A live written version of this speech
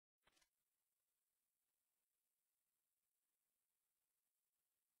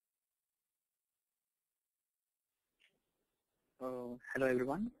Hello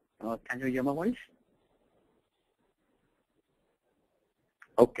everyone. Can you hear my voice?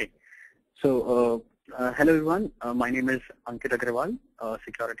 Okay. So, hello everyone. My name is Ankit Agrawal,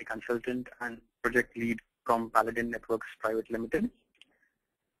 security consultant and project lead from Paladin Networks Private Limited.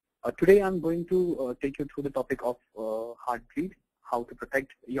 Today I'm going to take you through the topic of Heartbleed, how to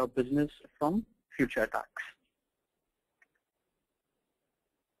protect your business from future attacks.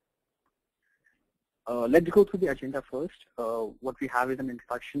 Let's go through the agenda first. What we have is an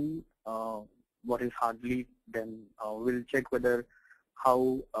introduction, what is Heartbleed, then we'll check whether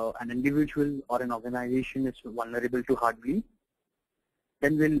how an individual or an organization is vulnerable to Heartbleed.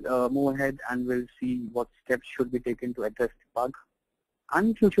 Then we'll move ahead and we'll see what steps should be taken to address the bug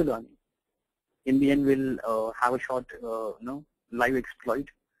and future learning. In the end, we'll have a short live exploit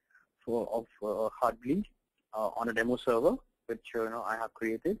of Heartbleed on a demo server, which I have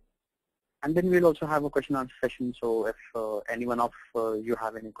created. And then we'll also have a question and answer session. So if any one of you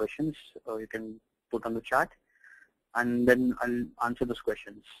have any questions, you can put on the chat, and then I'll answer those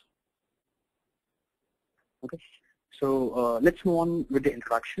questions. Okay. So let's move on with the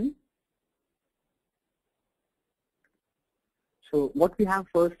introduction. So what we have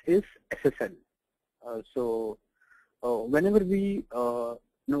first is SSL. Whenever we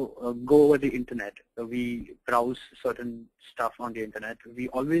go over the internet, we browse certain stuff on the internet, we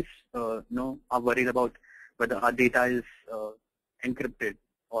always are worried about whether our data is encrypted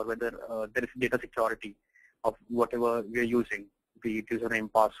or whether there is data security of whatever we are using, be it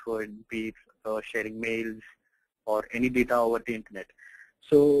username, password, be it sharing mails or any data over the internet.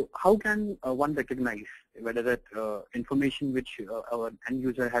 So how can one recognize whether that information which our end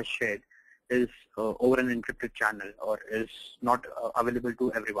user has shared is over an encrypted channel or is not available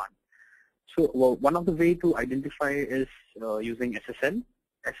to everyone? So one of the way to identify is using SSL.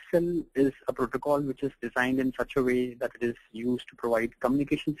 SSL is a protocol which is designed in such a way that it is used to provide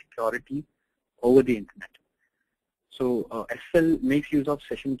communication security over the internet. So SSL makes use of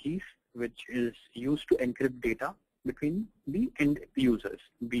session keys, which is used to encrypt data between the end users,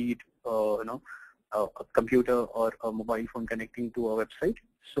 be it a computer or a mobile phone connecting to a website.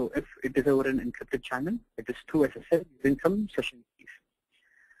 So if it is over an encrypted channel, it is through SSL using some session keys.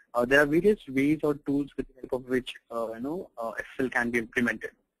 There are various ways or tools with the help of which SSL can be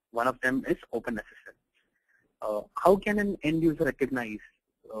implemented. One of them is OpenSSL. How can an end user recognize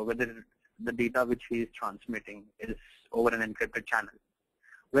whether the data which he is transmitting is over an encrypted channel?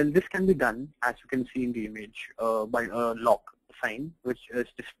 Well, this can be done, as you can see in the image, by a lock sign, which is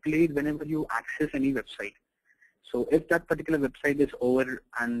displayed whenever you access any website. So if that particular website is over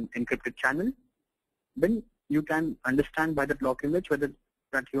an encrypted channel, then you can understand by that lock image whether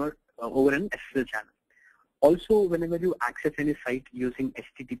that you are over an SSL channel. Also, whenever you access any site using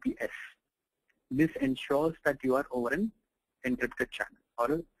HTTPS, this ensures that you are over an encrypted channel,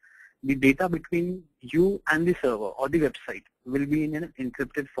 or the data between you and the server or the website will be in an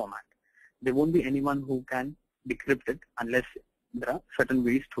encrypted format. There won't be anyone who can decrypt it unless there are certain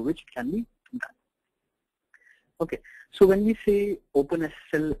ways through which it can be done. Okay, so when we say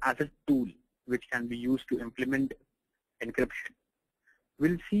OpenSSL as a tool which can be used to implement encryption,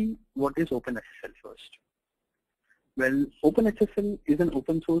 we'll see what is OpenSSL first. Well, OpenSSL is an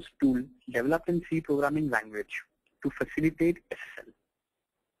open source tool developed in C programming language to facilitate SSL.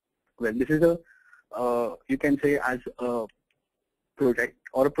 Well, this is a, you can say, as a project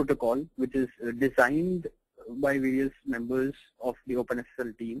or a protocol which is designed by various members of the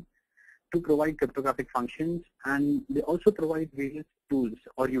OpenSSL team to provide cryptographic functions, and they also provide various tools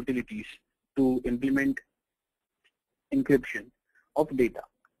or utilities to implement encryption of data.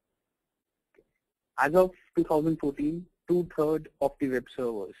 As of 2014, 2/3 of the web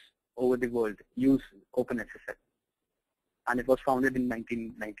servers over the world use OpenSSL, and it was founded in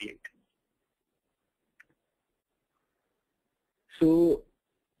 1998. So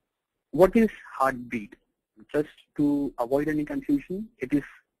what is Heartbleed? Just to avoid any confusion, it is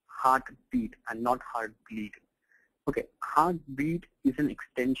Heartbeat and not Heartbleed. Okay, Heartbeat is an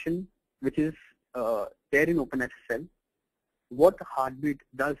extension which is there in OpenSSL. What Heartbeat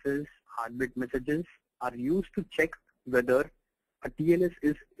does is Heartbeat messages are used to check whether a TLS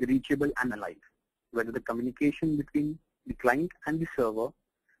is reachable and alive, whether the communication between the client and the server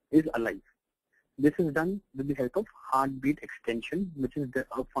is alive. This is done with the help of Heartbeat extension, which is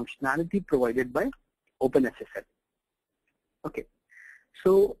a functionality provided by OpenSSL. Okay,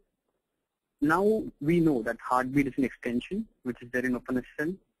 so now we know that Heartbeat is an extension which is there in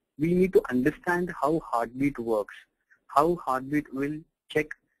OpenSSL. We need to understand how Heartbeat works, how Heartbeat will check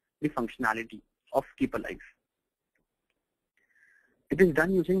the functionality of Keep Alive. It is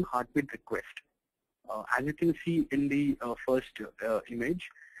done using Heartbeat request. As you can see in the first image,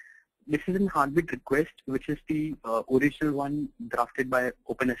 this is a Heartbleed request, which is the original one drafted by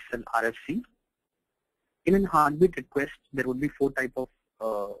OpenSSL RFC. In a Heartbleed request, there would be 4 types of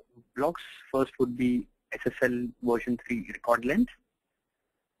blocks. First would be SSL version 3 record length,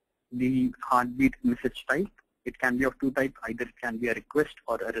 the Heartbleed message type. It can be of 2 types, either it can be a request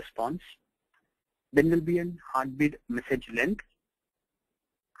or a response. Then will be an Heartbleed message length,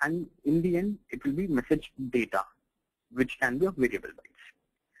 and in the end, it will be message data, which can be of variable bytes.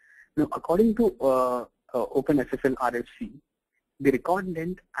 Now, according to OpenSSL RFC, the record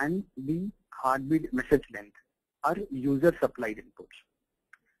length and the Heartbleed message length are user-supplied inputs.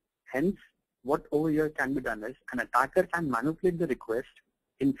 Hence, what over here can be done is an attacker can manipulate the request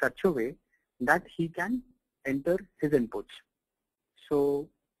in such a way that he can enter his inputs. So,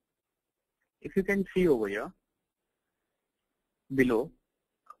 if you can see over here below,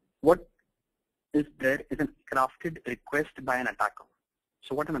 what is there is a crafted request by an attacker.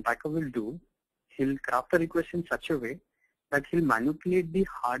 So what an attacker will do, he'll craft a request in such a way that he'll manipulate the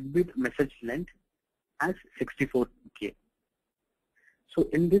Heartbleed message length as 64K. So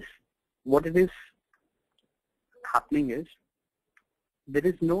in this, what it is happening is, there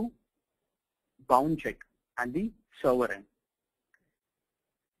is no bound check at the server end.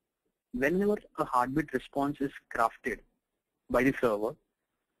 Whenever a Heartbleed response is crafted by the server,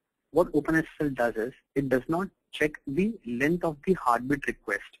 what OpenSSL does is, it does not check the length of the Heartbleed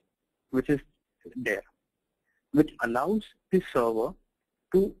request, which is there, which allows the server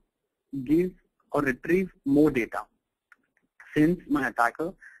to give or retrieve more data. Since my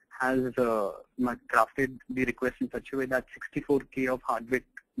attacker has crafted the request in such a way that 64K of Heartbleed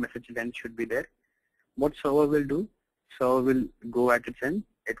message length should be there, what server will do? Server will go at its end.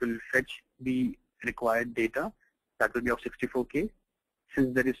 It will fetch the required data that will be of 64K,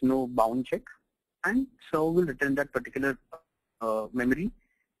 since there is no bound check, and server will return that particular memory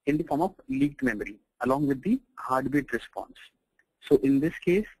in the form of leaked memory along with the Heartbleed response. So in this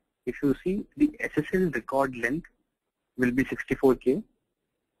case, if you see, the SSL record length will be 64K,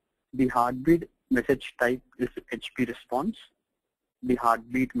 the Heartbleed message type is HP response, the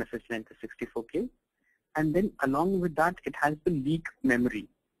Heartbleed message length is 64K, and then along with that, it has the leak memory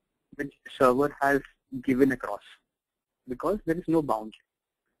which server has given across, because there is no bound.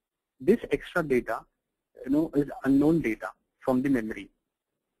 This extra data, is unknown data from the memory,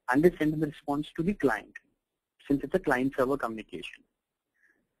 and they send the response to the client, since it's a client-server communication.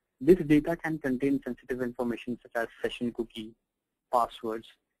 This data can contain sensitive information such as session cookie, passwords,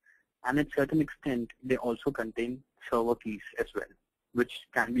 and at certain extent, they also contain server keys as well, which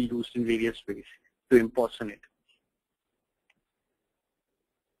can be used in various ways to impersonate.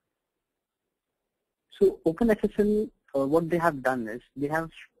 So OpenSSL, what they have done is, they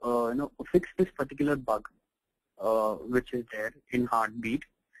have fixed this particular bug, which is there in Heartbleed,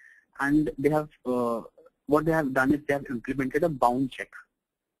 and they have what they have done is they have implemented a bound check.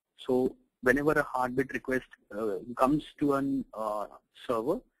 So whenever a Heartbleed request comes to an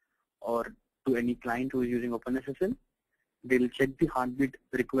server or to any client who is using OpenSSL, they'll check the Heartbleed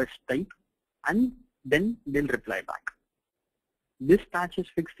request type and then they'll reply back. This patch is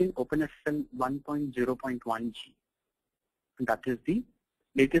fixed in OpenSSL 1.0.1G. That is the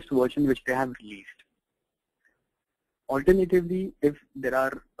latest version which they have released. Alternatively, if there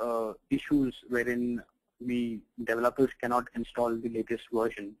are issues wherein the developers cannot install the latest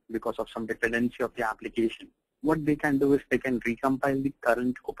version because of some dependency of the application, what they can do is they can recompile the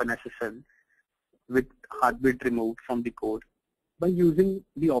current OpenSSL with Heartbleed removed from the code by using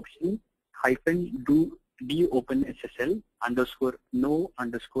the option -do DOpenSSL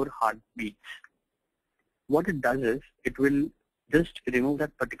 _no_heartbeats. What it does is, it will just remove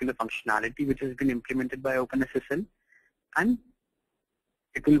that particular functionality which has been implemented by OpenSSL, and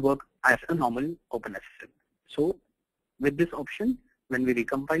it will work as a normal OpenSSL. So with this option, when we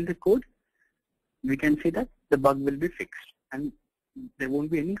recompile the code, we can say that the bug will be fixed and there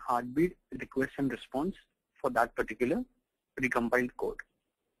won't be any Heartbleed request and response for that particular recompiled code.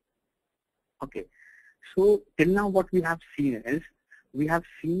 Okay, so till now what we have seen is, we have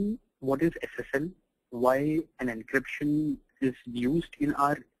seen what is SSL, why an encryption is used in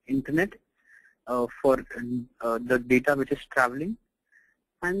our internet for the data which is traveling,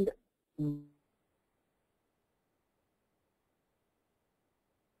 and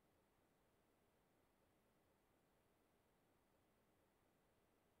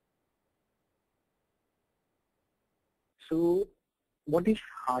so what is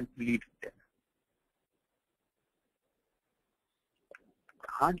Heartbleed then?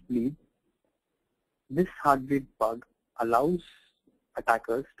 Heartbleed, this Heartbleed bug allows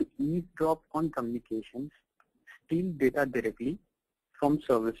attackers to eavesdrop on communications, steal data directly from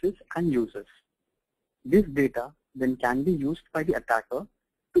services and users. This data then can be used by the attacker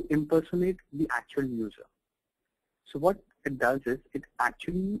to impersonate the actual user. So what it does is it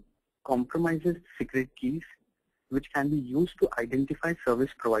actually compromises secret keys which can be used to identify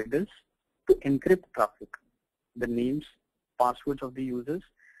service providers to encrypt traffic, the names, passwords of the users,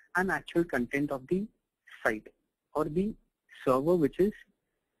 and actual content of the site or the server which is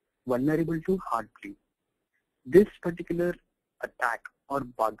vulnerable to Heartbleed. This particular attack or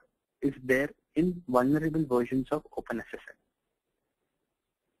bug is there in vulnerable versions of OpenSSL.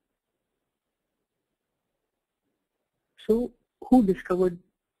 So who discovered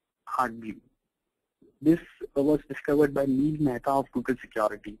Heartbleed? This was discovered by Neil Mehta of Google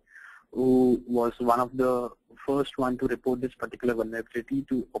Security, who was one of the first one to report this particular vulnerability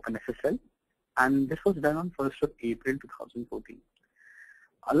to OpenSSL, and this was done on 1st of April 2014.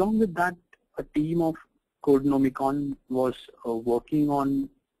 Along with that, a team of Codenomicon was working on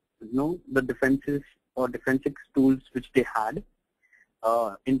the defenses or defensive tools which they had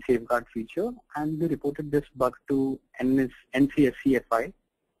in safeguard feature, and they reported this bug to NCSCFI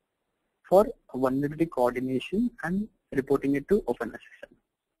for vulnerability coordination and reporting it to OpenSSL.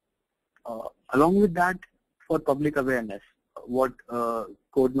 Along with that, for public awareness, what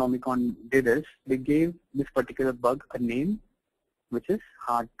Codenomicon did is they gave this particular bug a name which is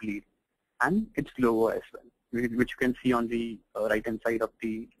Heartbleed and its logo as well, which you can see on the right hand side of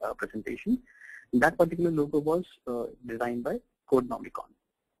the presentation. That particular logo was designed by Codenomicon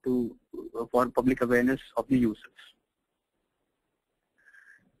for public awareness of the users.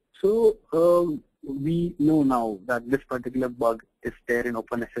 So we know now that this particular bug is there in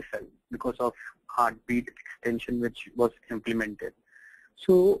OpenSSL because of Heartbleed extension which was implemented.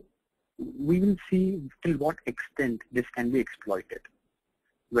 So we will see till what extent this can be exploited.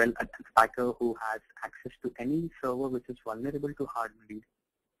 Well, an attacker who has access to any server which is vulnerable to Heartbleed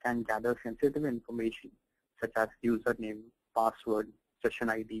can gather sensitive information such as username, password, session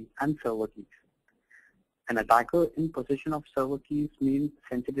ID, and server keys. An attacker in possession of server keys means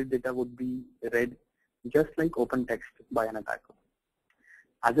sensitive data would be read just like open text by an attacker,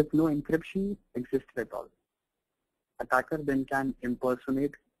 as if no encryption existed at all. Attacker then can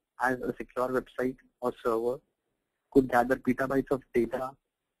impersonate as a secure website or server, could gather petabytes of data,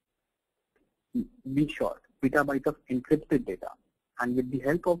 be short, petabytes of encrypted data, and with the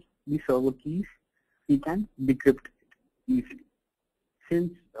help of the server keys, he can decrypt it easily.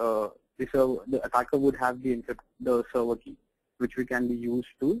 Since the attacker would have the server key, which we can be used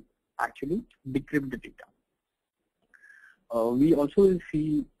to actually decrypt the data. We also will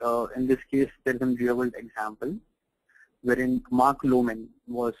see in this case there is a real world example wherein Mark Lohman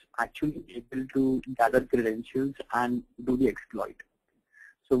was actually able to gather credentials and do the exploit.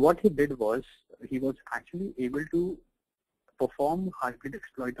 So what he did was he was actually able to perform Heartbleed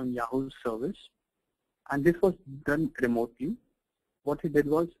exploit on Yahoo's service, and this was done remotely. What he did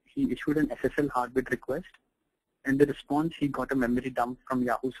was he issued an SSL Heartbleed request. In the response, he got a memory dump from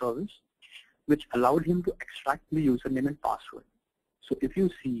Yahoo service, which allowed him to extract the username and password. So if you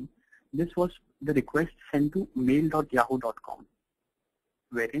see, this was the request sent to mail.yahoo.com,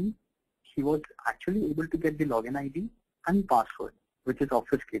 wherein he was actually able to get the login ID and password, which is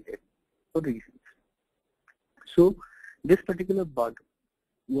obfuscated for reasons. So this particular bug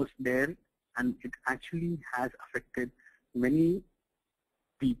was there, and it actually has affected many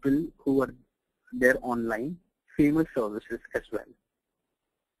people who are there online, famous services as well.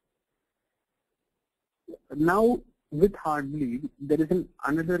 Now with Heartbleed, there is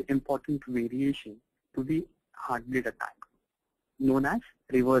another important variation to the Heartbleed attack, known as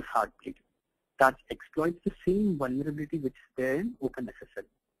reverse Heartbleed, that exploits the same vulnerability which is there in OpenSSL,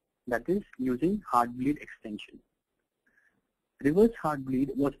 that is using Heartbleed extension. Reverse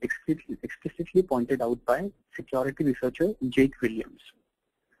Heartbleed was explicitly pointed out by security researcher Jake Williams.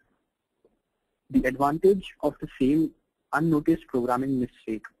 The advantage of the same unnoticed programming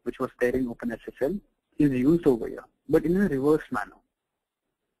mistake which was there in OpenSSL is used over here, but in a reverse manner.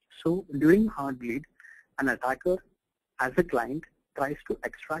 So during Heartbleed, an attacker as a client tries to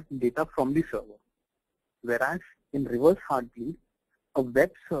extract data from the server, whereas in reverse Heartbleed, a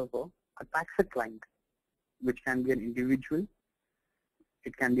web server attacks a client, which can be an individual.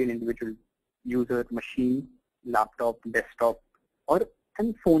 It can be an individual user, machine, laptop, desktop, or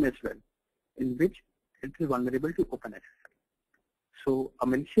a phone as well, in which it is vulnerable to OpenSSL. So a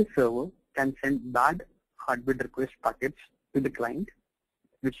malicious server can send bad Heartbleed request packets to the client,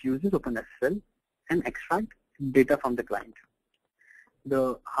 which uses OpenSSL, and extract data from the client.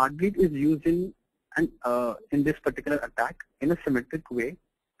 The Heartbleed is used in and in this particular attack in a symmetric way,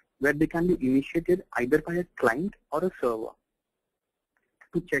 where they can be initiated either by a client or a server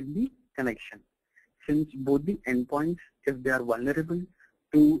to check the connection. Since both the endpoints, if they are vulnerable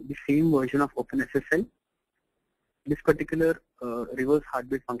to the same version of OpenSSL, this particular reverse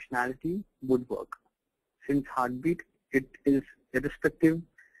heartbeat functionality would work. Since heartbeat, it is irrespective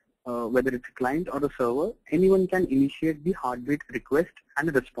whether it's a client or a server, anyone can initiate the heartbeat request and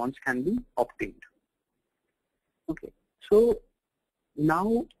a response can be obtained. Okay, so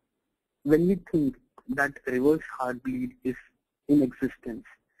now when we think that reverse heartbleed is in existence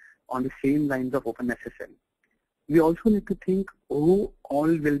on the same lines of OpenSSL, we also need to think who all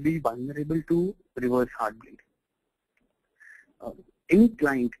will be vulnerable to reverse heartbleed. Any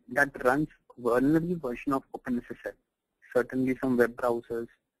client that runs vulnerable version of OpenSSL, certainly some web browsers,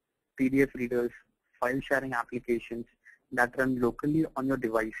 PDF readers, file sharing applications that run locally on your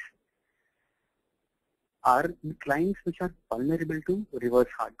device, are the clients which are vulnerable to reverse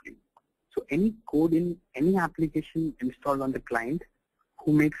heartbleed. So any code in any application installed on the client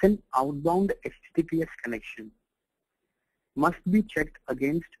who makes an outbound HTTPS connection must be checked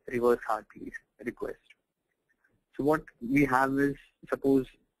against reverse heartbleed request. So what we have is, suppose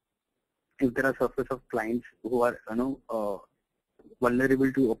if there are surface of clients who are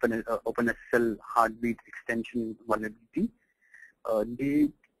vulnerable to OpenSSL heartbeat extension vulnerability, they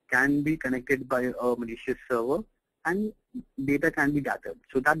can be connected by a malicious server and data can be gathered.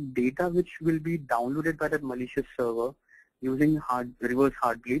 So that data which will be downloaded by that malicious server using reverse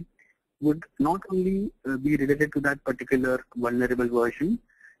heartbleed would not only be related to that particular vulnerable version,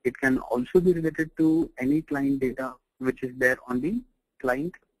 it can also be related to any client data which is there on the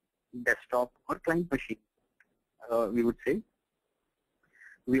client desktop or client machine, we would say.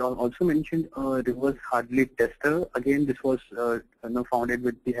 We also mentioned a reverse heartbleed tester. Again, this was founded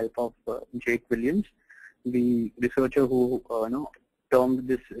with the help of Jake Williams, the researcher who termed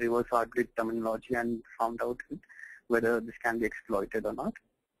this reverse heartbleed terminology and found out whether this can be exploited or not.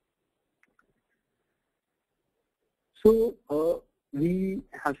 So we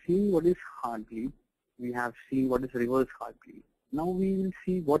have seen what is heartbleed. We have seen what is reverse heartbleed. Now we will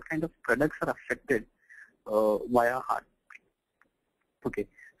see what kind of products are affected via heartbleed. Okay,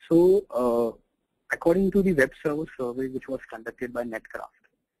 so according to the web server survey which was conducted by Netcraft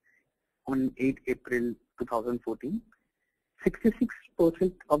on 8 April 2014,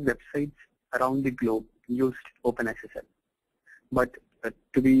 66% of websites around the globe used OpenSSL. But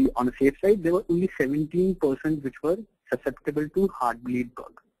to be on the safe side, there were only 17% which were susceptible to heartbleed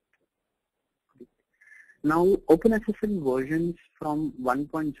bug. Now, OpenSSL versions from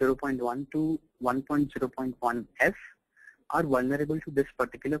 1.0.1 to 1.0.1F are vulnerable to this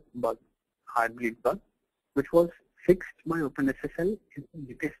particular bug, heartbleed bug, which was fixed by OpenSSL in the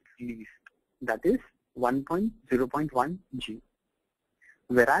latest release, that is 1.0.1G.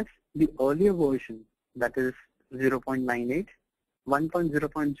 Whereas the earlier version, that is 0.98,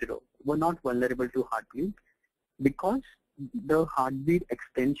 1.0.0 were not vulnerable to heartbleed because the heartbeat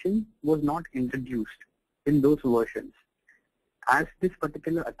extension was not introduced in those versions. As this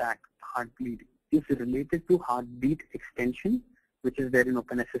particular attack, heartbleed, is related to heartbeat extension, which is there in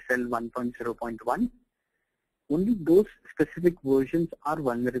OpenSSL 1.0.1, only those specific versions are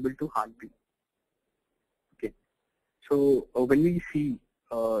vulnerable to heartbeat. Okay, so when we see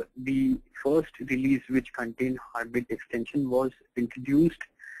the first release which contained heartbeat extension was introduced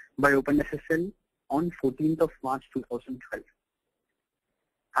by OpenSSL on 14th of March 2012.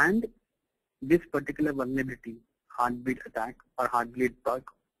 And this particular vulnerability, heartbeat attack or heartbleed bug,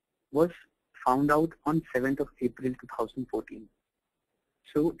 was found out on 7th of April 2014.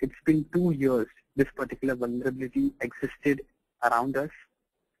 So it's been 2 years this particular vulnerability existed around us.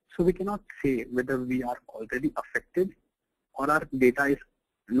 So we cannot say whether we are already affected or our data is,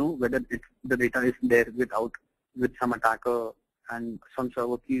 whether the data is there with some attacker and some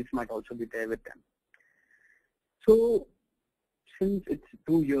server keys might also be there with them. So since it's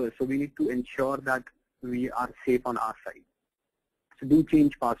 2 years, so we need to ensure that we are safe on our side. So do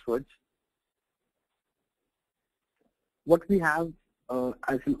change passwords. What we have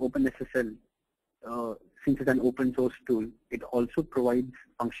as an OpenSSL, since it's an open source tool, it also provides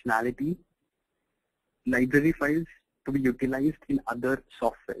functionality, library files to be utilized in other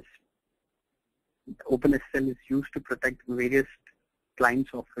softwares. OpenSSL is used to protect various client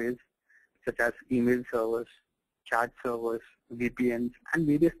softwares such as email servers, chat servers, VPNs, and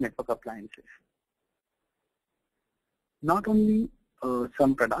various network appliances. Not only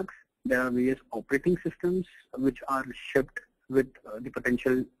some products, there are various operating systems which are shipped with the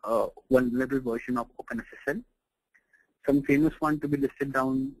potential vulnerable version of OpenSSL. Some famous one to be listed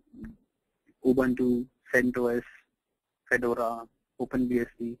down Ubuntu, CentOS, Fedora,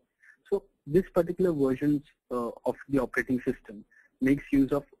 OpenBSD. So this particular versions of the operating system makes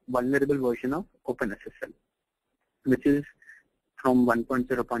use of vulnerable version of OpenSSL, which is from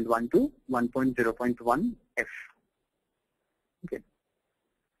 1.0.1 to 1.0.1F. Okay.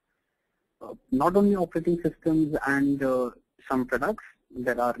 Not only operating systems and some products,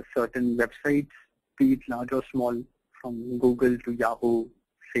 there are certain websites, be it large or small, from Google to Yahoo,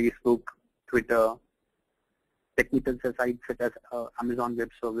 Facebook, Twitter, technical sites such as Amazon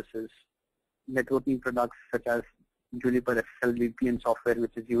Web Services, networking products such as Juniper SSL VPN software,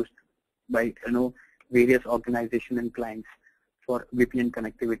 which is used by various organizations and clients for VPN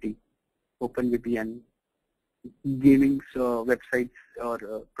connectivity, OpenVPN, gaming websites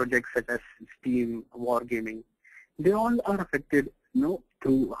or projects such as Steam, Wargaming. They all are affected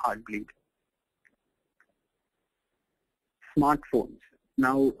through Heartbleed. Smartphones.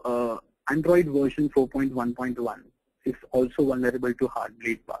 Now, Android version 4.1.1 is also vulnerable to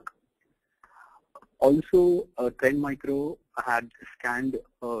Heartbleed bug. Also, Trend Micro had scanned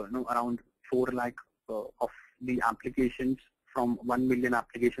around 4 lakh of the applications from 1 million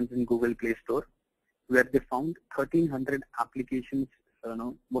applications in Google Play Store, where they found 1,300 applications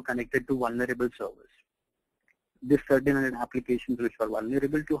were connected to vulnerable servers. These 1,300 applications which were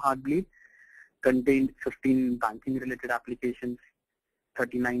vulnerable to Heartbleed contained 15 banking-related applications,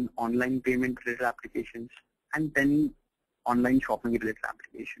 39 online payment-related applications, and 10 online shopping-related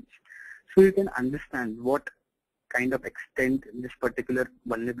applications. So you can understand what kind of extent this particular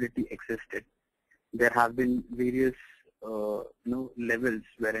vulnerability existed. There have been various levels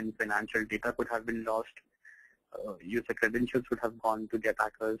wherein financial data could have been lost, user credentials would have gone to the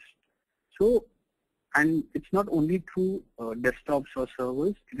attackers. So, and it's not only through desktops or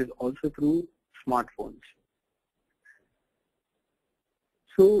servers, it is also through smartphones.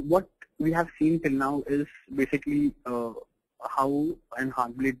 So what we have seen till now is basically how an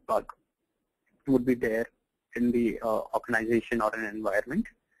Heartbleed bug would be there in the organization or an environment.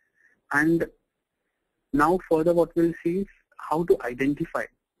 And now further what we'll see is how to identify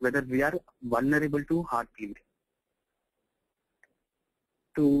whether we are vulnerable to Heartbleed.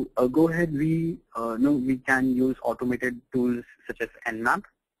 To go ahead, we can use automated tools such as Nmap.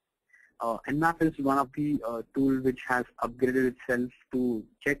 Nmap is one of the tools which has upgraded itself to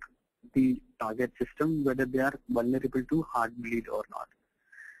check the target system whether they are vulnerable to Heartbleed or not.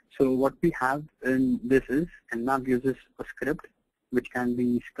 So what we have in this is Nmap uses a script which can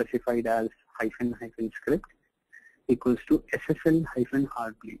be specified as -- script equals to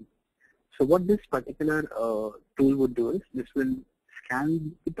SSL-Heartbleed. So what this particular tool would do is this will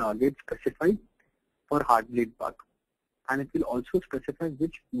scan the target specified for Heartbleed bug, and it will also specify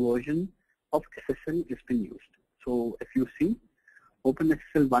which version of SSL is being used. So if you see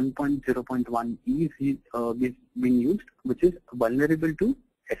OpenSSL 1.0.1 is being used, which is vulnerable to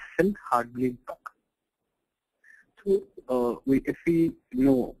SSL Heartbleed bug. So if we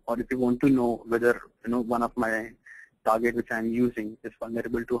know, or if you want to know whether one of my target which I'm using is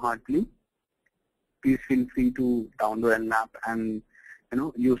vulnerable to Heartbleed, please feel free to download Nmap and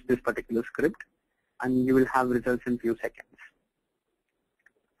use this particular script, and you will have results in few seconds.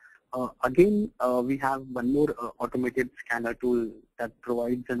 Again, we have one more automated scanner tool that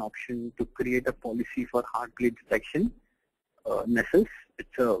provides an option to create a policy for Heartbleed detection. Nessus,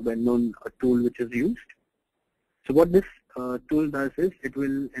 it's a well-known tool which is used. So what this tool does is it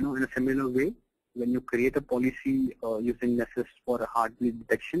will, in a similar way, when you create a policy using Nessus for a Heartbleed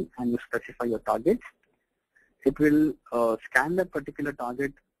detection and you specify your targets, it will scan that particular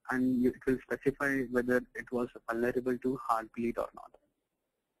target and it will specify whether it was vulnerable to Heartbleed or not.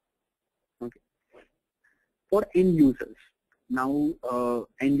 Okay. For end users, now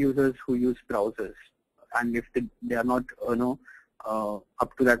end users who use browsers, and if they are not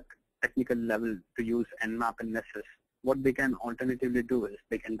up to that technical level to use Nmap and Nessus, what they can alternatively do is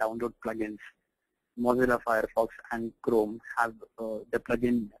they can download plugins. Mozilla Firefox and Chrome have the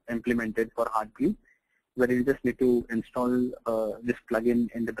plugin implemented for Heartbleed, where you just need to install this plugin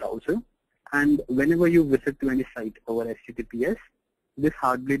in the browser, and whenever you visit to any site over HTTPS, this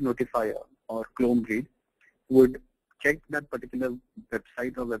Heartbleed notifier or clone would check that particular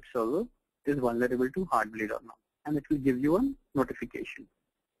website or web server is vulnerable to Heartbleed or not, and it will give you a notification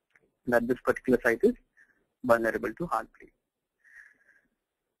that this particular site is vulnerable to Heartbleed.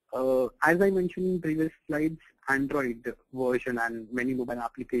 As I mentioned in previous slides, Android version and many mobile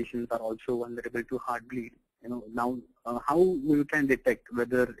applications are also vulnerable to Heartbleed. Now how we can detect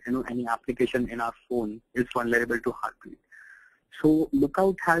whether any application in our phone is vulnerable to Heartbleed. So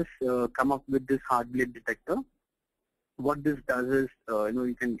Lookout has come up with this Heartbleed detector, What this does is,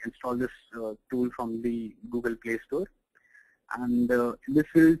 you can install this tool from the Google Play Store, and this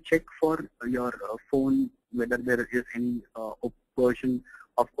will check for your phone whether there is any version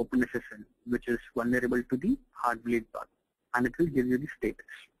of OpenSSL which is vulnerable to the Heartbleed bug, and it will give you the status.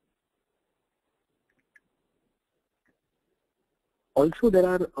 Also, there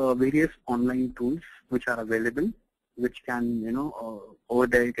are various online tools which are available, which can, over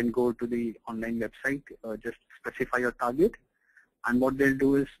there you can go to the online website, just specify your target, and what they'll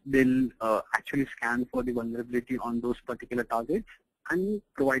do is they'll actually scan for the vulnerability on those particular targets and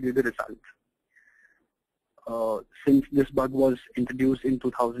provide you the results. Since this bug was introduced in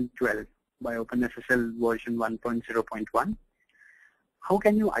 2012 by OpenSSL version 1.0.1, how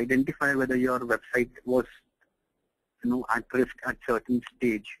can you identify whether your website was at risk at certain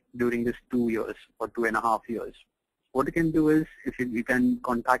stage during this 2 years or 2.5 years? What you can do is, if you can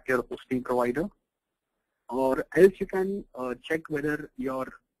contact your hosting provider, or else you can check whether your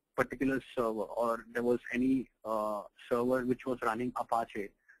particular server or there was any server which was running Apache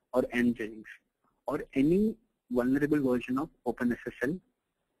or Nginx or any vulnerable version of OpenSSL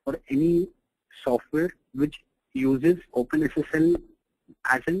or any software which uses OpenSSL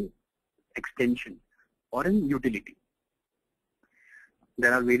as an extension or an utility.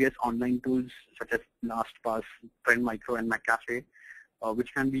 There are various online tools such as LastPass, Trend Micro, and McAfee,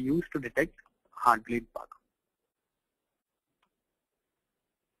 which can be used to detect Heartbleed bug.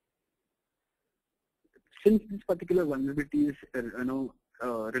 Since this particular vulnerability is,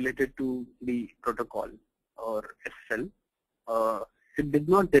 related to the protocol or SSL, it did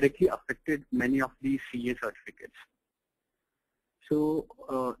not directly affect many of the CA certificates.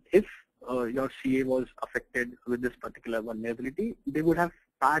 So, if your CA was affected with this particular vulnerability, they would have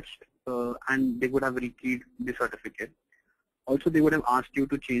patched and they would have rekeyed the certificate. Also, they would have asked you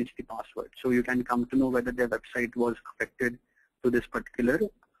to change the password, so you can come to know whether their website was affected to this particular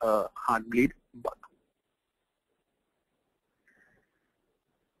Heartbleed bug.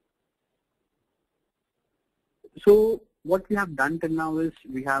 So what we have done till now is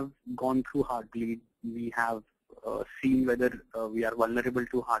we have gone through Heartbleed. We have seen whether we are vulnerable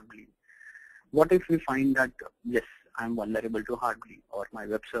to Heartbleed. What if we find that, yes, I am vulnerable to Heartbleed or my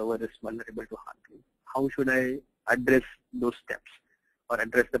web server is vulnerable to Heartbleed? How should I address those steps or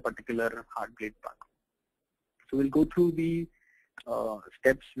address the particular Heartbleed bug? So we'll go through the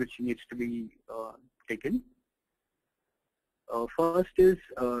steps which needs to be taken. First is,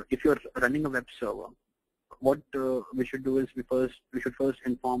 if you're running a web server, what we should do is we should first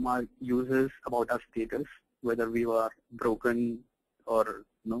inform our users about our status, whether we are broken or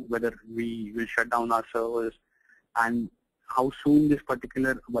whether we will shut down our servers, and how soon this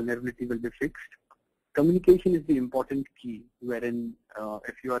particular vulnerability will be fixed. Communication is the important key, wherein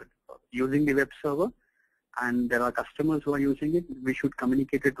if you are using the web server and there are customers who are using it, we should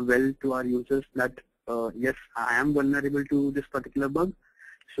communicate it well to our users that yes, I am vulnerable to this particular bug,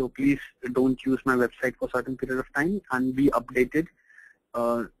 so please don't use my website for a certain period of time, and be updated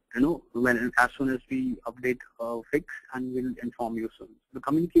as soon as we update fix, and we'll inform you soon. The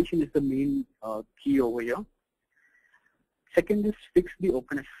communication is the main key over here. Second is fix the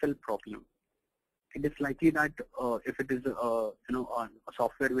OpenSSL problem. It is likely that if it is a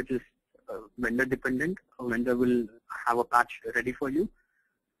software which is vendor dependent, a vendor will have a patch ready for you.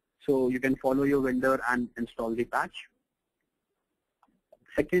 So you can follow your vendor and install the patch.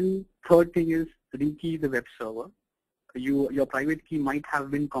 Third thing is rekey the web server. Your private key might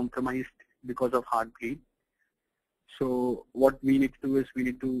have been compromised because of Heartbleed. So what we need to do is we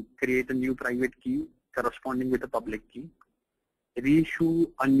need to create a new private key corresponding with a public key, reissue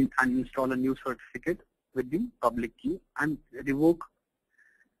and install a new certificate with the public key, and revoke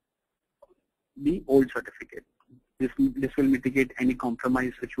the old certificate. This will mitigate any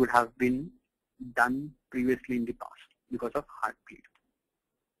compromise which would have been done previously in the past because of Heartbleed.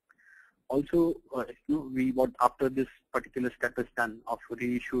 Also, after this particular step is done of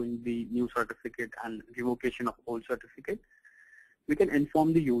reissuing the new certificate and revocation of old certificate, we can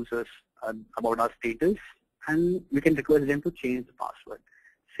inform the users about our status, and we can request them to change the password,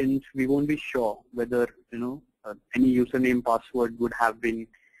 since we won't be sure whether any username password would have been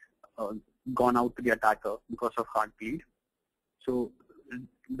gone out to the attacker because of Heartbleed. So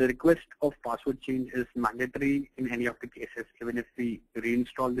the request of password change is mandatory in any of the cases, even if we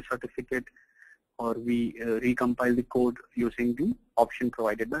reinstall the certificate or we recompile the code using the option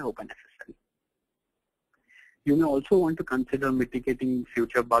provided by OpenSSL. You may also want to consider mitigating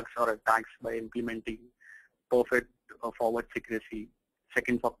future bugs or attacks by implementing perfect forward secrecy,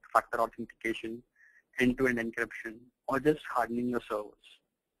 second factor authentication, end-to-end encryption, or just hardening your servers.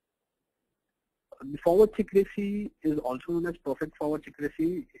 The forward secrecy is also known as perfect forward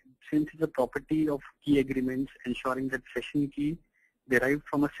secrecy, since it's a property of key agreements ensuring that session key derived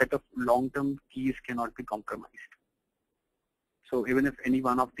from a set of long-term keys cannot be compromised. So even if any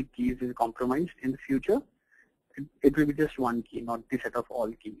one of the keys is compromised in the future, it will be just one key, not the set of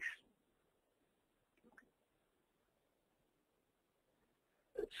all keys.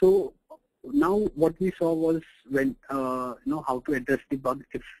 So now what we saw was when how to address the bug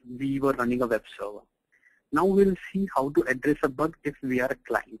if we were running a web server. Now we'll see how to address a bug if we are a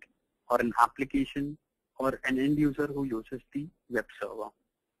client or an application or an end user who uses the web server.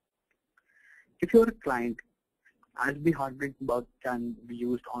 If you're a client, as the Heartbleed bug can be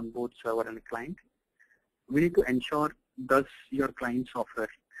used on both server and client, we need to ensure does your client software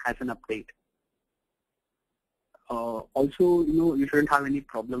has an update. Also, you shouldn't have any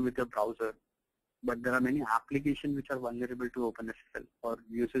problem with your browser, but there are many applications which are vulnerable to OpenSSL or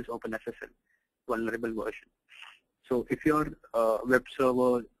uses OpenSSL vulnerable version. So if your web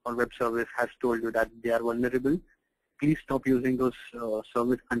server or web service has told you that they are vulnerable, please stop using those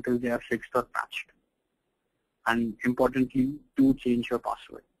service until they are fixed or patched. And importantly, to change your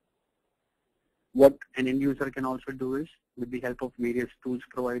password. What an end user can also do is, with the help of various tools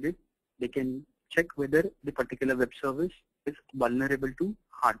provided, they can check whether the particular web service is vulnerable to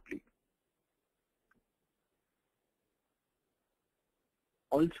Heartbleed.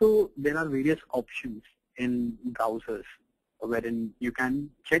 Also, there are various options in browsers wherein you can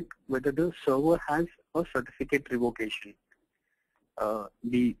check whether the server has a certificate revocation.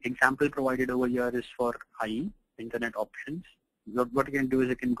 The example provided over here is for IE, Internet Options. What you can do is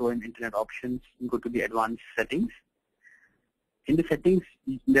you can go in Internet Options, go to the Advanced Settings. In the settings,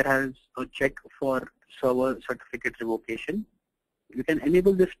 there has a check for server certificate revocation. You can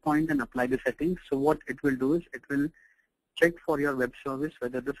enable this point and apply the settings. So what it will do is it will check for your web service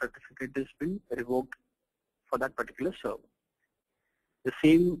whether the certificate has been revoked for that particular server. The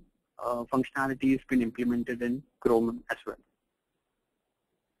same functionality has been implemented in Chrome as well.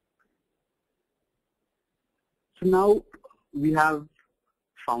 So now we have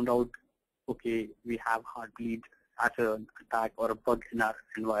found out, okay, we have Heartbleed as an attack or a bug in our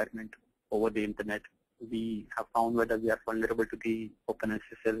environment over the internet. We have found whether we are vulnerable to the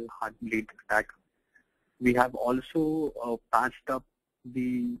OpenSSL Heartbleed attack. We have also patched up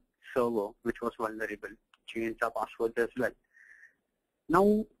the server which was vulnerable, changed our passwords as well.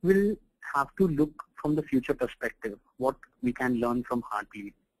 Now we'll have to look from the future perspective what we can learn from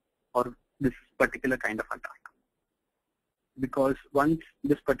Heartbleed or this particular kind of attack. Because once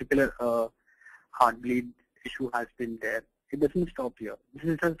this particular Heartbleed issue has been there, it doesn't stop here. This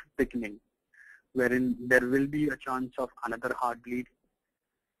is just the beginning, wherein there will be a chance of another Heartbleed.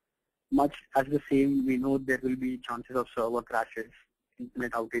 Much as the same, we know there will be chances of server crashes,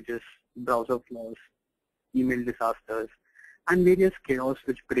 internet outages, browser flaws, email disasters, and various chaos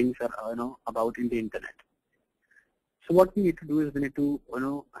which brings about in the internet. So what we need to do is we need to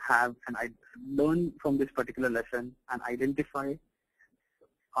have and learn from this particular lesson and identify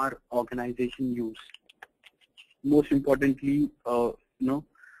our organization use. Most importantly, for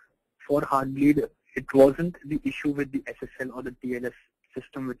Heartbleed, it wasn't the issue with the SSL or the TLS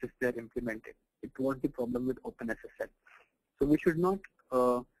system which is there implemented. It was the problem with OpenSSL. So we should not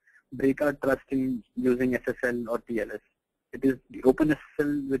break our trust in using SSL or TLS. It is the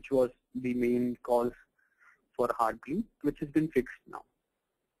OpenSSL which was the main cause for Heartbleed, which has been fixed now.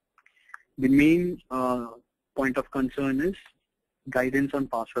 The main point of concern is guidance on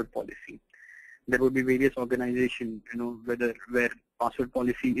password policy. There will be various organizations, where password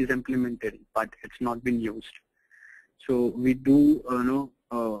policy is implemented, but it's not been used. So we do,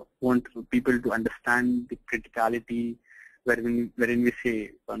 want people to understand the criticality, wherein we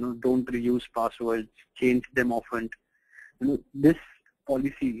say, don't reuse passwords, change them often. This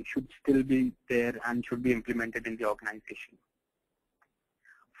policy should still be there and should be implemented in the organization.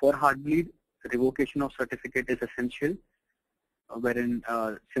 For Heartbleed, revocation of certificate is essential, wherein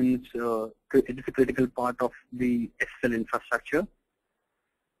since it is a critical part of the SSL infrastructure,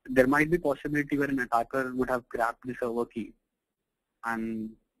 there might be possibility where an attacker would have grabbed the server key,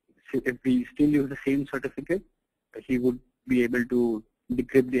 and if we still use the same certificate, he would be able to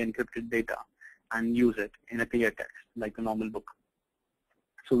decrypt the encrypted data and use it in a clear text like a normal book.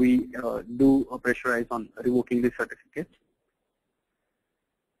 So we do pressurize on revoking the certificates.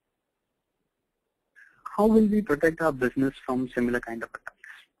 How will we protect our business from similar kind of attacks?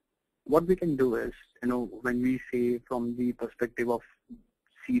 What we can do is, when we say from the perspective of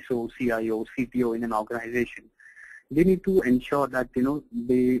CISO, CIO, CTO in an organization, they need to ensure that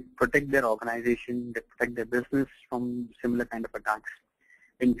they protect their organization, they protect their business from similar kind of attacks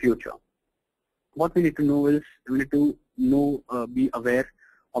in future. what we need to know is we need to know, be aware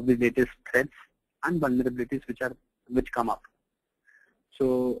of the latest threats and vulnerabilities which come up.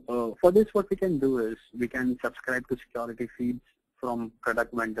 So for this, what we can do is we can subscribe to security feeds from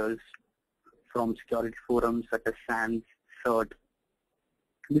product vendors, from security forums such as SANS, CERT.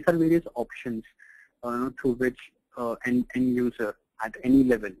 These are various options through which an end user at any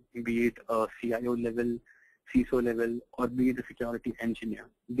level, be it a CIO level, CISO level, or be it a security engineer,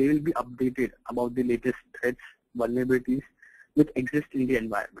 they will be updated about the latest threats, vulnerabilities which exist in the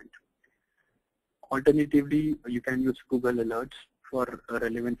environment. Alternatively, you can use Google Alerts for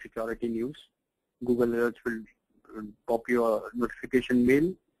relevant security news. Google Alerts will pop you a notification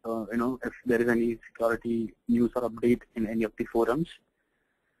mail, if there is any security news or update in any of the forums.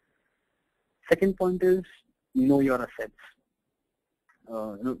 Second point is know your assets.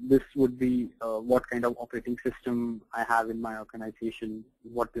 This would be what kind of operating system I have in my organization,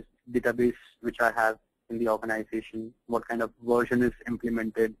 what is database which I have in the organization, what kind of version is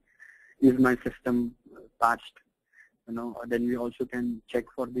implemented, is my system patched. Then we also can check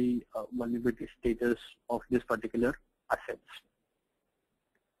for the vulnerability status of this particular assets.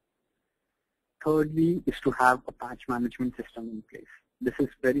 Thirdly is to have a patch management system in place. This is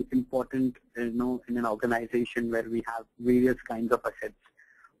very important, in an organization where we have various kinds of assets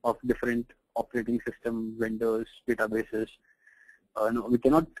of different operating system vendors, databases. We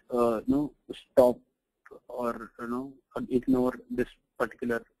cannot, stop or ignore this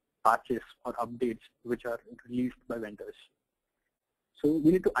particular patches or updates which are released by vendors. So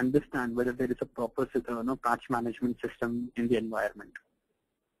we need to understand whether there is a proper patch management system in the environment.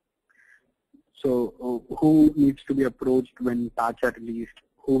 So who needs to be approached when patches are released?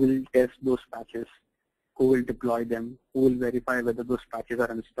 Who will test those patches? Who will deploy them? Who will verify whether those patches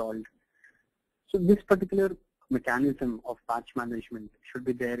are installed? So this particular mechanism of patch management should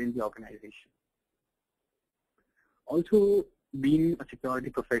be there in the organization. Also, being a security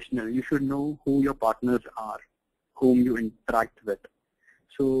professional, you should know who your partners are, whom you interact with.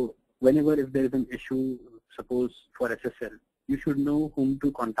 So whenever if there is an issue, suppose for SSL, you should know whom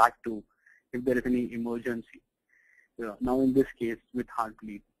to contact to if there is any emergency. Now in this case with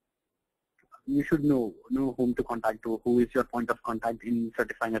Heartbleed, you should know whom to contact to, who is your point of contact in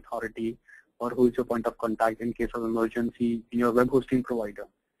certifying authority, or who is your point of contact in case of emergency in your web hosting provider.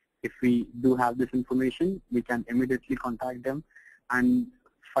 If we do have this information, we can immediately contact them and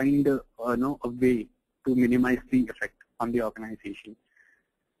find a way to minimize the effect on the organization.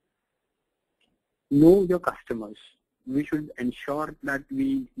 Know your customers. We should ensure that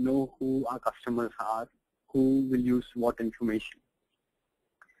we know who our customers are, who will use what information.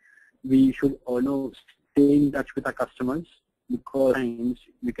 We should also stay in touch with our customers, because sometimes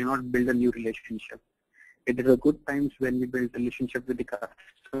we cannot build a new relationship. It is a good times when we build relationship with the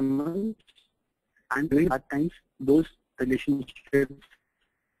customers, and during that times, those relationships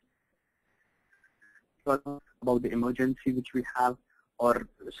about the emergency which we have, or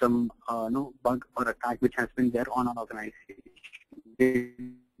some bug or attack which has been there on our organization.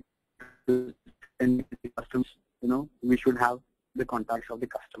 And the customers, we should have the contacts of the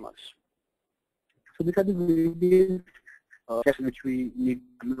customers. So these are the various steps which we need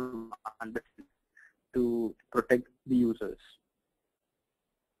to understand to protect the users.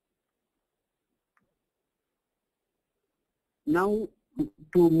 Now,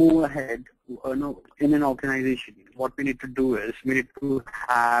 to move ahead, in an organization, what we need to do is we need to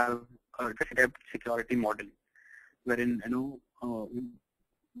have a step security model, wherein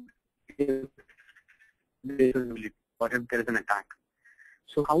if there is an attack.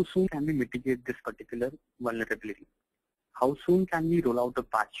 So how soon can we mitigate this particular vulnerability? How soon can we roll out a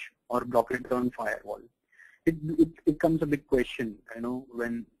patch or block it on firewall? It comes a big question,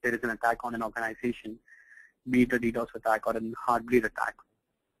 when there is an attack on an organization, be it a DDoS attack or a Heartbleed attack.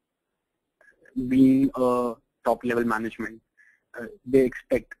 Being a top level management, they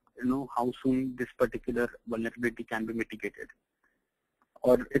expect, how soon this particular vulnerability can be mitigated.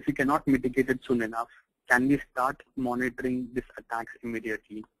 Or if we cannot mitigate it soon enough, can we start monitoring these attacks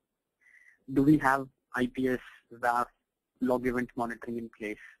immediately? Do we have IPS, WAF, log event monitoring in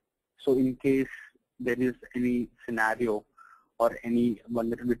place? So in case there is any scenario or any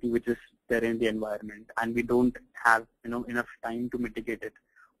vulnerability which is there in the environment and we don't have enough time to mitigate it,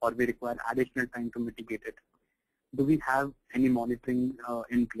 or we require additional time to mitigate it, do we have any monitoring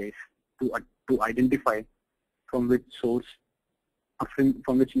in place to identify from which source,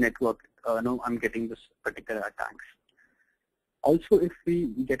 from which network I'm getting this particular attacks? Also, if we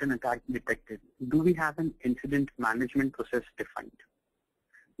get an attack detected, do we have an incident management process defined?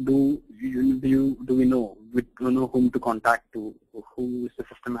 Do we know whom to contact to? Who is the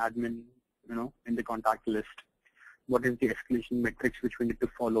system admin? in the contact list. What is the escalation metrics which we need to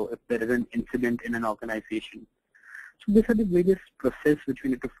follow if there is an incident in an organization? So these are the various processes which we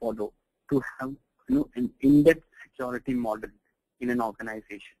need to follow to have an in-depth security model in an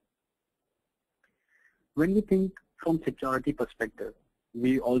organization. When we think from security perspective,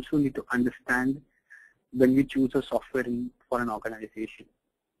 we also need to understand when we choose a software for an organization,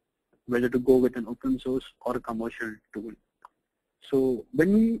 whether to go with an open source or a commercial tool. So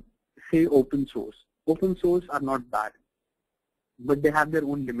when we say open source are not bad, but they have their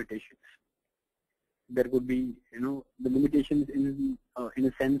own limitations. There would be, the limitations in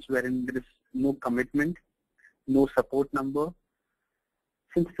a sense wherein there is no commitment, no support number.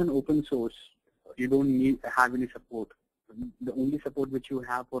 Since it's an open source, you don't have any support. The only support which you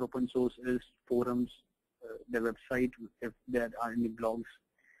have for open source is forums, the website, if there are any blogs,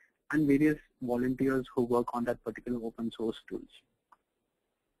 and various volunteers who work on that particular open source tools.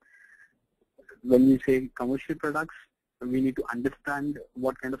 When we say commercial products, we need to understand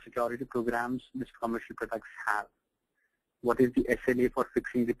what kind of security programs these commercial products have. What is the SLA for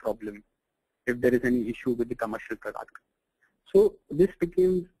fixing the problem if there is any issue with the commercial product? So this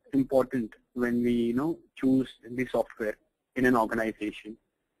becomes important when we choose the software in an organization.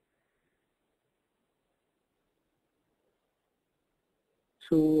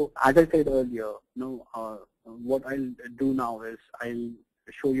 So as I said earlier, what I'll do now is I'll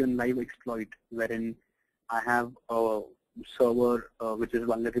show you a live exploit wherein I have a server which is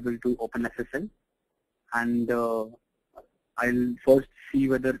vulnerable to OpenSSL, and I'll first see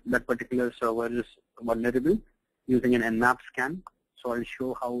whether that particular server is vulnerable using an Nmap scan. So I'll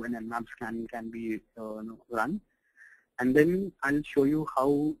show how an Nmap scan can be run, and then I'll show you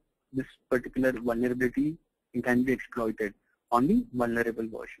how this particular vulnerability can be exploited on the vulnerable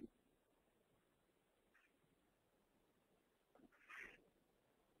version.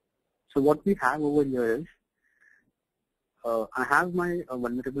 So what we have over here is, I have my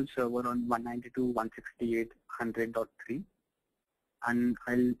vulnerable server on 192.168.100.3, and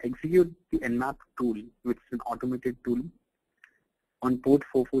I'll execute the Nmap tool, which is an automated tool, on port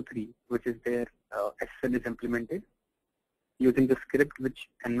 443, which is where SSL is implemented, using the script which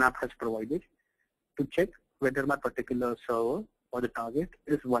Nmap has provided to check whether my particular server or the target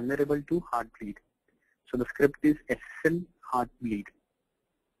is vulnerable to Heartbleed. So the script is SSL Heartbleed.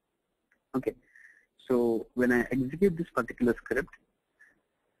 Okay, so when I execute this particular script,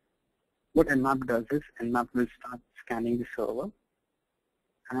 what Nmap does is Nmap will start scanning the server,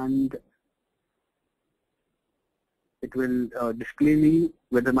 and it will display me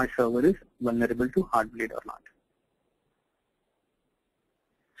whether my server is vulnerable to Heartbleed or not.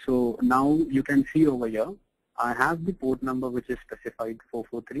 So now you can see over here, I have the port number which is specified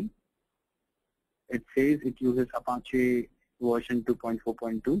 443. It says it uses Apache version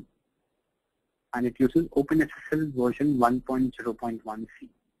 2.4.2, and it uses OpenSSL version 1.0.1c.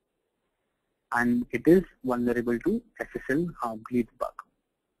 And it is vulnerable to SSL Heartbleed bug.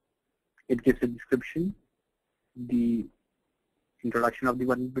 It gives a description, the introduction of the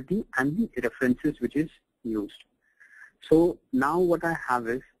vulnerability, and the references which is used. So now what I have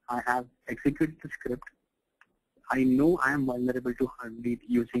is, I have executed the script. I know I am vulnerable to Heartbleed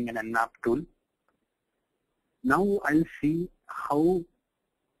using an Nmap tool. Now I'll see how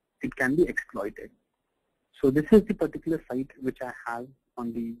it can be exploited. So this is the particular site which I have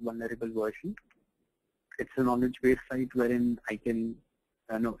on the vulnerable version. It's a knowledge base site wherein I can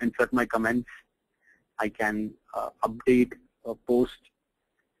insert my comments. I can update or post.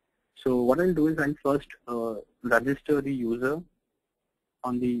 So what I'll do is I'll first register the user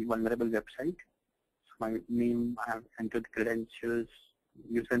on the vulnerable website. So my name, I have entered credentials,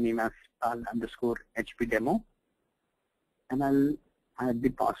 username as pal_HP demo, and I'll add the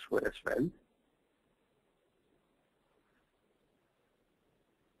password as well.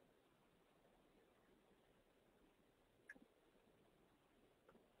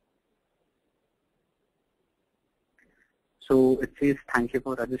 So it says thank you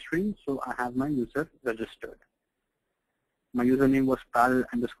for registering. So I have my user registered. My username was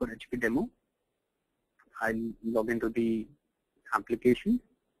pal_HP demo. I'll log into the application.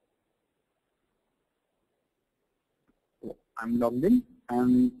 So I'm logged in,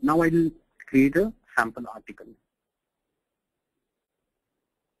 and now I'll create a sample article.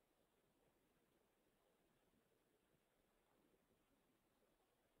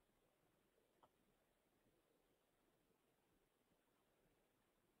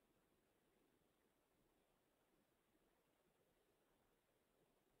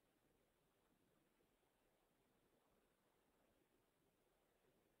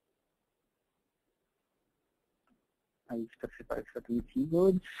 I'll specify certain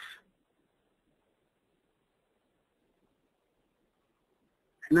keywords.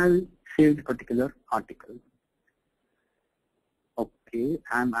 and I'll save the particular article. Okay,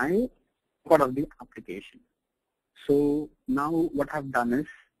 and I got of the application. So now what I've done is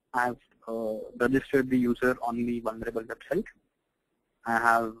I've registered the user on the vulnerable website. I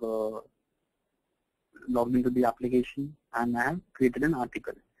have logged into the application and I have created an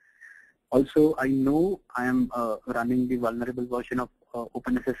article. Also, I know I am running the vulnerable version of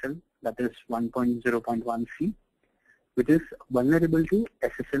OpenSSL, that is 1.0.1c, which is vulnerable to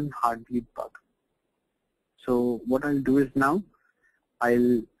SSL Heartbleed bug. So what I'll do is now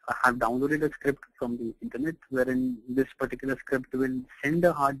I'll have downloaded a script from the internet wherein this particular script will send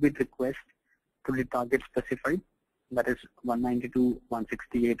a Heartbleed request to the target specified, that is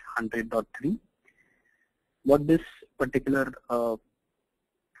 192.168.100.3. What this particular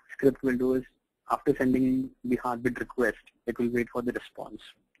script will do is, after sending the Heartbleed request, it will wait for the response.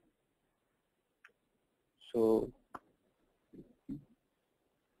 So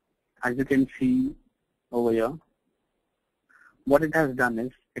as you can see over here, what it has done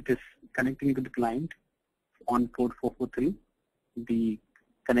is it is connecting to the client on port 443. The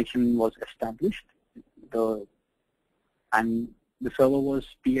connection was established, and the server was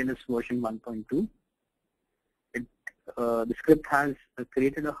PLS version 1.2. The script has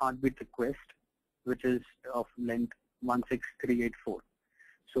created a Heartbleed request, which is of length 16384.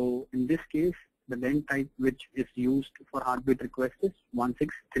 So in this case, the length type which is used for Heartbleed request is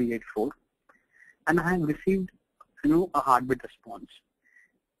 16384, and I have received a Heartbleed response.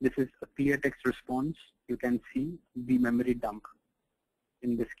 This is a clear text response. You can see the memory dump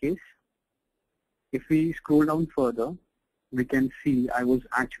in this case. If we scroll down further, we can see I was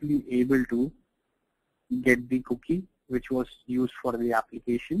actually able to get the cookie which was used for the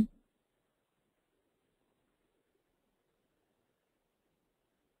application.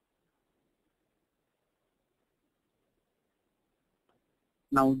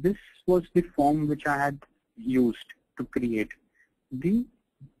 Now this was the form which I had used to create the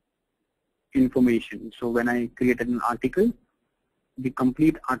information. So when I created an article, the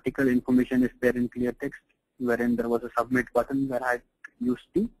complete article information is there in clear text, wherein there was a submit button where I used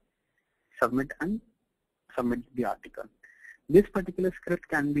to submit and submit the article. This particular script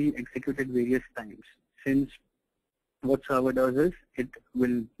can be executed various times, since what server does is it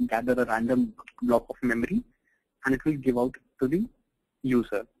will gather a random block of memory and it will give out to the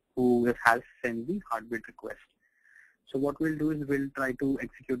user who has sent the Heartbleed request. So what we'll do is we'll try to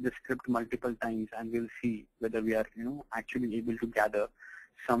execute the script multiple times and we'll see whether we are actually able to gather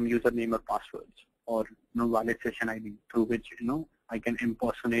some username or passwords or valid session ID through which I can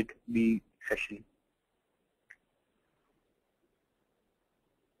impersonate the session.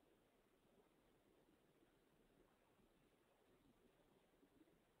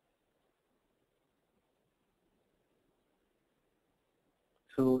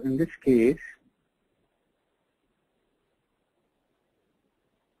 So in this case,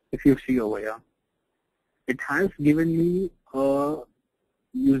 if you see over here, it has given me a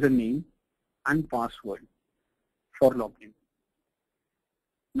username and password for login.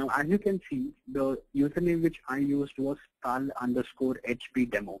 Now, as you can see, the username which I used was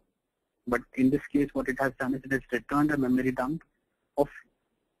tal_hp demo. But in this case, what it has done is it has returned a memory dump of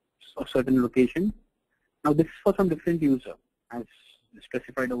a certain location. Now, this is for some different user. As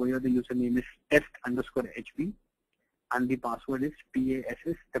specified over here, the username is test_hp and the password is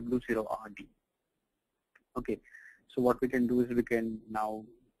PASSW0RD. Okay, so what we can do is we can now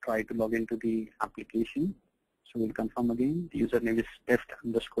try to log into the application. So we'll confirm again. The username is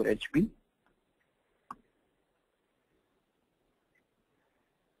test_hp.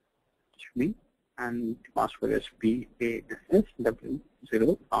 And the password is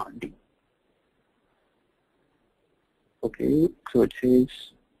PASSW0RD. Okay, so it says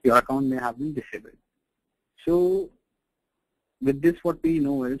your account may have been disabled. So with this, what we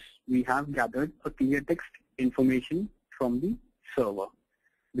know is we have gathered a clear text information from the server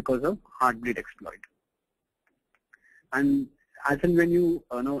because of Heartbleed exploit. And as and when you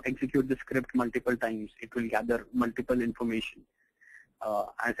execute the script multiple times, it will gather multiple information.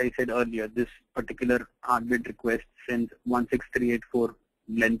 As I said earlier, this particular Heartbleed request sends 16384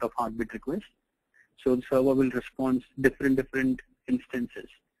 length of Heartbleed request. So the server will respond different instances.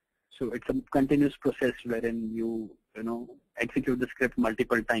 So it's a continuous process wherein you execute the script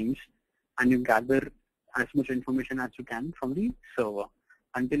multiple times and you gather as much information as you can from the server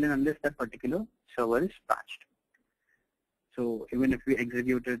until and unless that particular server is patched. So even if we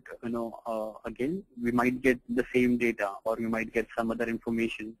execute it again, we might get the same data or we might get some other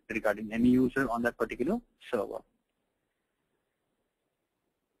information regarding any user on that particular server.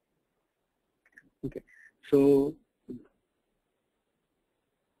 Okay, so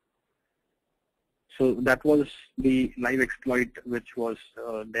So that was the live exploit which was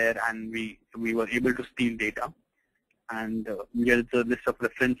there, and we were able to steal data. And here's a list of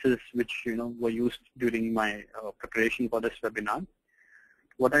references which were used during my preparation for this webinar.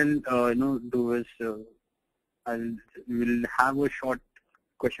 What I'll do is we'll have a short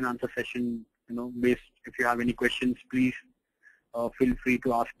question answer session. Based, if you have any questions, please feel free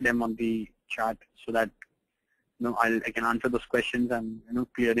to ask them on the chat so that I can answer those questions and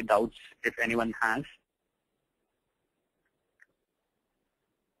clear the doubts if anyone has.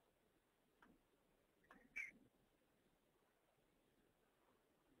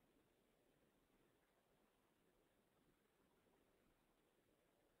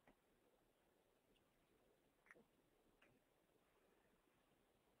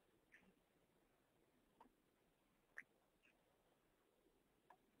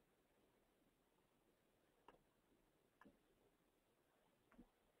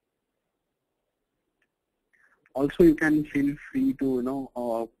 Also, you can feel free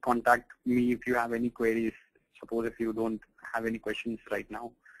to contact me if you have any queries. Suppose if you don't have any questions right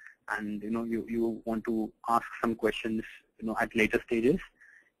now, and you want to ask some questions at later stages,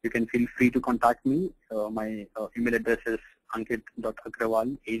 you can feel free to contact me. My email address is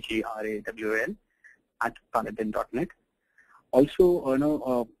ankit.agrawal, AGRAWL @paladin.net.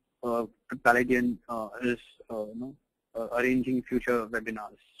 Also, Paladin is arranging future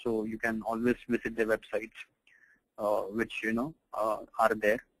webinars, so you can always visit their websites, which are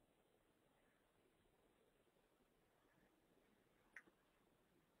there.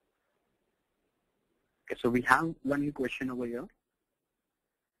 Okay, so we have one question over here.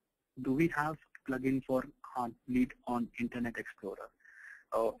 Do we have plugin for Heartbleed on Internet Explorer?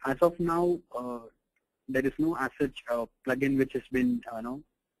 As of now, there is no as such plugin which has been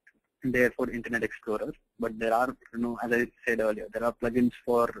there for Internet Explorer, but there are, as I said earlier, there are plugins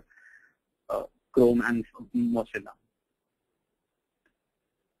for Chrome and Mozilla.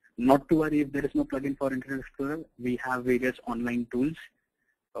 Not to worry if there is no plugin for Internet Explorer. We have various online tools.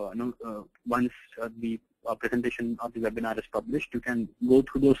 Once the presentation of the webinar is published, you can go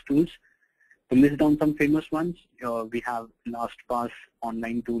through those tools. To list down some famous ones, we have LastPass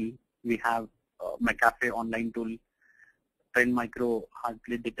online tool. We have McAfee online tool, Trend Micro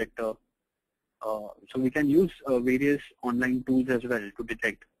Heartbleed detector. So we can use various online tools as well to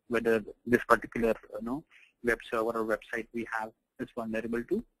detect whether this particular web server or website we have is vulnerable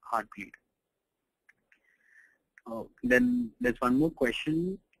to Heartbleed. Then there's one more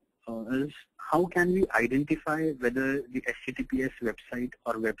question, is how can we identify whether the HTTPS website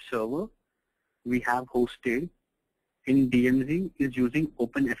or web server we have hosted in DMZ is using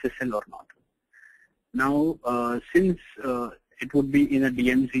OpenSSL or not? Now, since it would be in a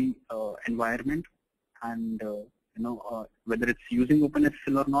DMZ environment, and whether it's using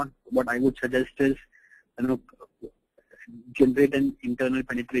OpenSSL or not, what I would suggest is generate an internal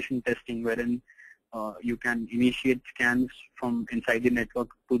penetration testing wherein you can initiate scans from inside the network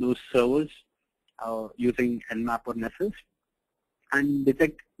to those servers using Nmap or Nessus, and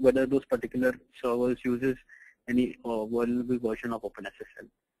detect whether those particular servers uses any vulnerable version of OpenSSL.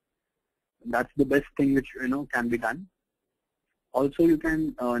 That's the best thing which can be done. Also, you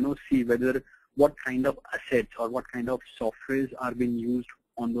can see whether what kind of assets or what kind of softwares are being used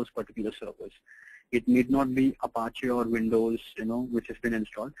on those particular servers. It need not be Apache or Windows, which has been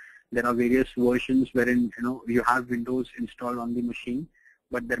installed. There are various versions wherein you have Windows installed on the machine,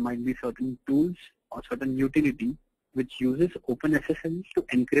 but there might be certain tools or certain utility which uses OpenSSL to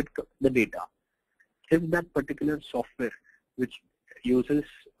encrypt the data. If that particular software which uses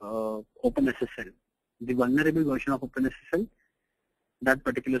OpenSSL, the vulnerable version of OpenSSL, that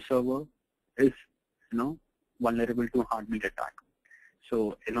particular server is vulnerable to Heartbleed attack.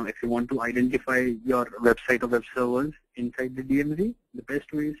 So if you want to identify your website or web servers inside the DMZ, the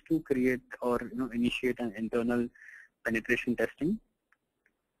best way is to create or initiate an internal penetration testing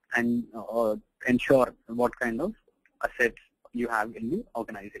and ensure what kind of assets you have in the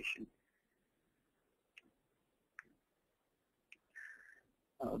organization.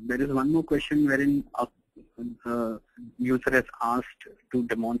 There is one more question wherein a user has asked to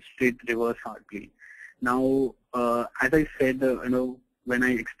demonstrate reverse Heartbleed. Now, as I said, when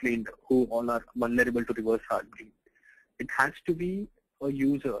I explained who all are vulnerable to reverse Heartbleed, it has to be a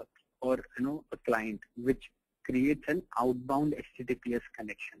user or a client which creates an outbound HTTPS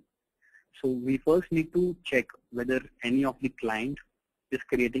connection. So we first need to check whether any of the client is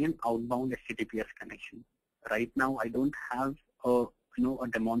creating an outbound HTTPS connection. Right now, I don't have a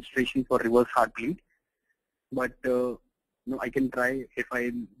demonstration for reverse Heartbleed, but I can try if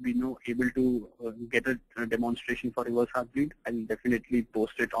I'm able to get a demonstration for reverse heartbleed. I'll definitely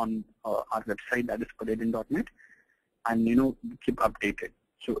post it on our website, that is paladin.net, and keep updated.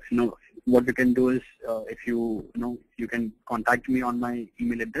 So what you can do is if you can contact me on my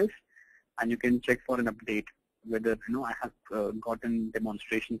email address, and you can check for an update whether I have gotten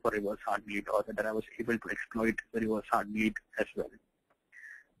demonstration for reverse heartbleed, or whether I was able to exploit the reverse heartbleed as well.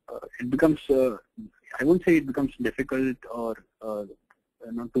 It becomes I won't say it becomes difficult or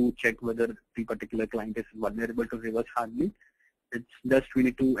to check whether the particular client is vulnerable to reverse heartbleed. It's just we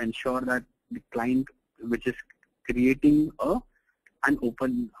need to ensure that the client which is creating an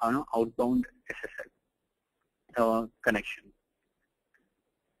open outbound SSL connection.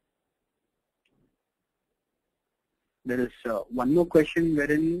 There is one more question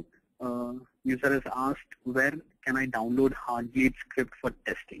wherein user has asked, where can I download Heartbleed script for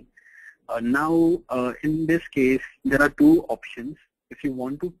testing? Now, in this case, there are two options. If you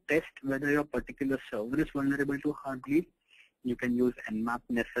want to test whether your particular server is vulnerable to Heartbleed, you can use Nmap,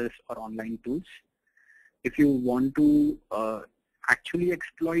 Nessus, or online tools. If you want to actually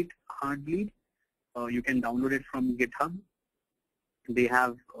exploit Heartbleed, you can download it from GitHub. They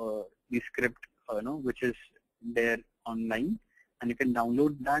have the script, which is there online, and you can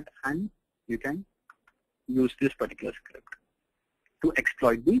download that and you can use this particular script to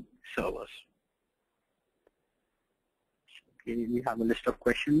exploit the servers. Okay, we have a list of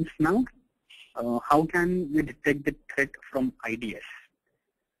questions now. How can we detect the threat from IDS?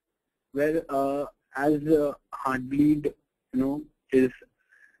 Well, as Heartbleed, is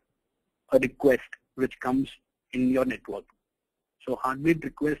a request which comes in your network. So Heartbleed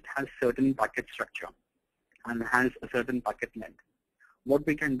request has certain packet structure and has a certain packet length. What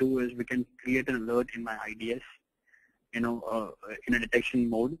we can do is we can create an alert in my IDS, in a detection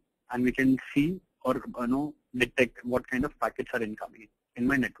mode, and we can see or detect what kind of packets are incoming in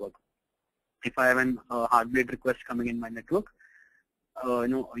my network. If I have an Heartbleed request coming in my network, a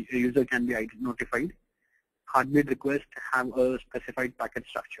user can be notified. Heartbleed requests have a specified packet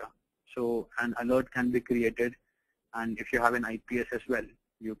structure, so an alert can be created, and if you have an IPS as well,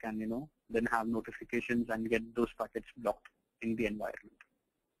 you can then have notifications and get those packets blocked in the environment.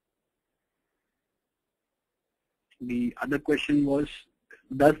 The other question was,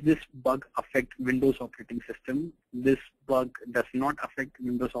 does this bug affect Windows operating system? This bug does not affect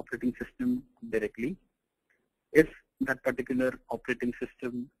Windows operating system directly. If that particular operating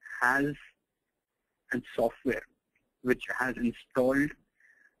system has a software which has installed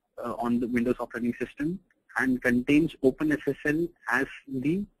on the Windows operating system and contains OpenSSL as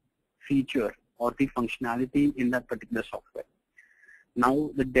the feature or the functionality in that particular software.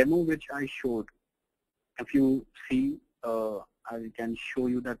 Now, the demo which I showed, if you see, I can show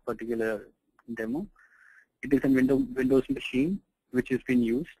you that particular demo. It is a Windows machine which has been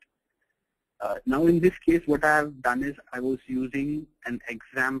used. Now, in this case, what I have done is I was using an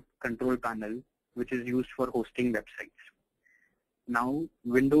exam control panel which is used for hosting websites. Now,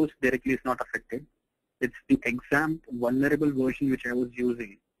 Windows directly is not affected. It's the exam vulnerable version which I was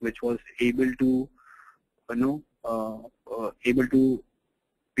using, which was able to, able to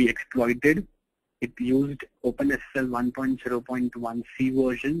be exploited. It used OpenSSL 1.0.1c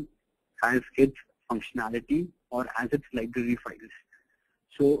version as its functionality or as its library files.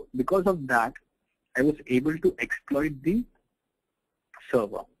 So because of that, I was able to exploit the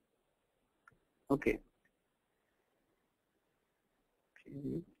server. Okay.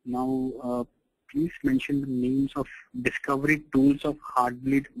 Now, please mention the names of discovery tools of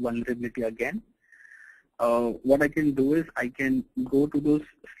Heartbleed vulnerability again. What I can do is I can go to those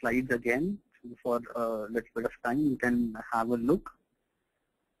slides again for a little bit of time. You can have a look.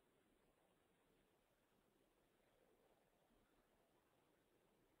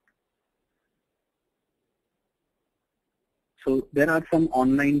 So there are some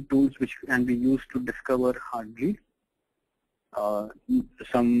online tools which can be used to discover Heartbleed.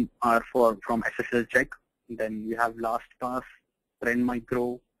 Some are from SSL check. Then we have LastPass,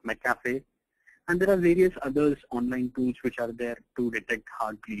 TrendMicro, McAfee, and there are various others online tools which are there to detect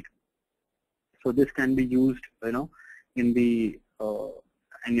Heartbleed. So this can be used, in the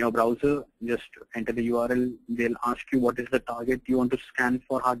in your browser. Just enter the URL. They'll ask you what is the target you want to scan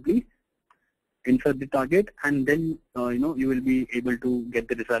for Heartbleed. Insert the target, and then you will be able to get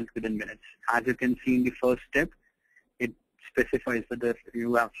the result within minutes. As you can see in the first step, it specifies whether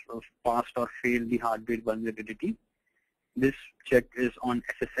you have passed or failed the Heartbleed vulnerability. This check is on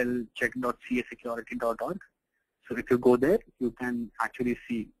sslcheck.csecurity.org. So if you go there, you can actually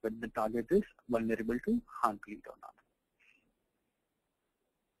see whether the target is vulnerable to Heartbleed or not.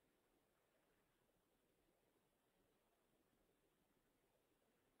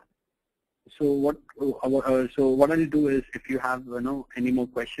 So what I'll do is, if you have any more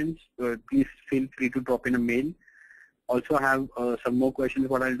questions, please feel free to drop in a mail. Also have some more questions.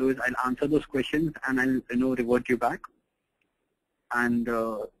 What I'll do is I'll answer those questions and I'll revert you back. And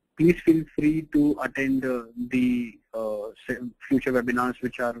please feel free to attend the future webinars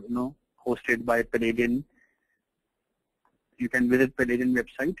which are hosted by Palladian. You can visit Palladian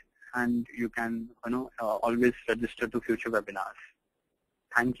website and you can always register to future webinars.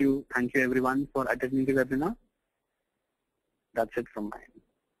 Thank you everyone for attending the webinar. That's it from my end.